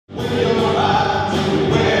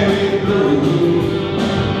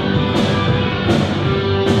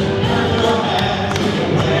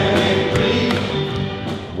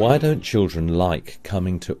Why don't children like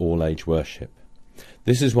coming to all-age worship?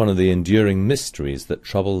 This is one of the enduring mysteries that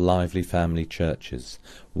trouble lively family churches.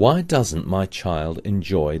 Why doesn't my child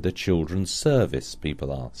enjoy the children's service,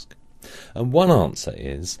 people ask. And one answer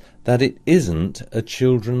is that it isn't a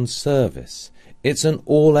children's service. It's an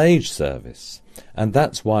all-age service, and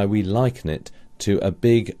that's why we liken it to a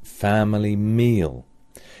big family meal.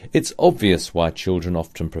 It's obvious why children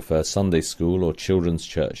often prefer Sunday school or children's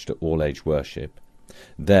church to all-age worship.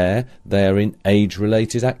 There they are in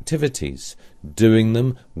age-related activities, doing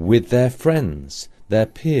them with their friends, their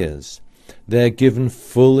peers. They're given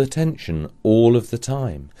full attention all of the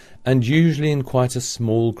time, and usually in quite a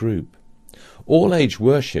small group. All-age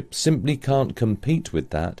worship simply can't compete with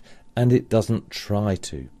that, and it doesn't try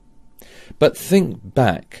to. But think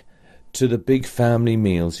back to the big family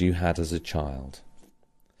meals you had as a child.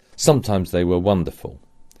 Sometimes they were wonderful.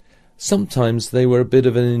 Sometimes they were a bit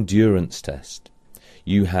of an endurance test.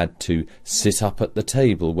 You had to sit up at the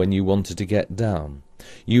table when you wanted to get down.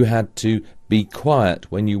 You had to be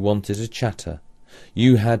quiet when you wanted to chatter.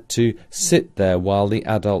 You had to sit there while the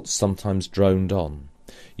adults sometimes droned on.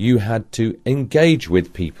 You had to engage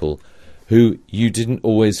with people who you didn't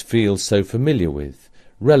always feel so familiar with,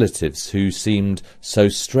 relatives who seemed so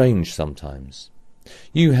strange sometimes.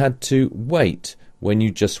 You had to wait when you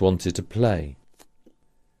just wanted to play.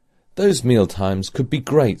 Those meal times could be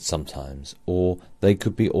great sometimes, or they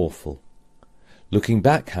could be awful. Looking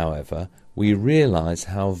back, however, we realise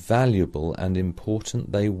how valuable and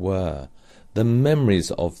important they were. The memories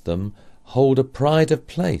of them hold a pride of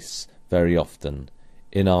place very often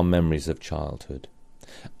in our memories of childhood.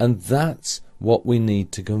 And that's what we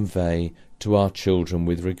need to convey to our children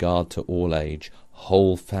with regard to all-age,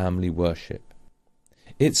 whole family worship.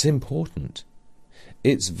 It's important.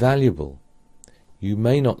 It's valuable. You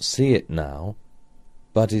may not see it now,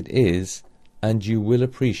 but it is, and you will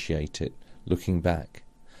appreciate it looking back.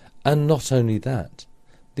 And not only that,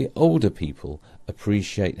 the older people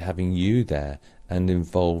appreciate having you there and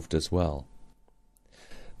involved as well.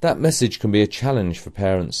 That message can be a challenge for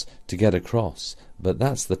parents to get across, but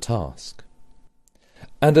that's the task.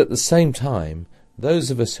 And at the same time,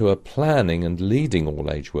 those of us who are planning and leading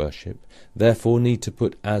all-age worship therefore need to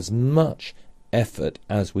put as much effort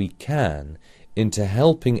as we can into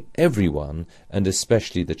helping everyone, and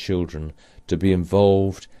especially the children, to be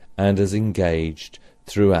involved and as engaged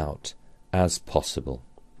throughout as possible.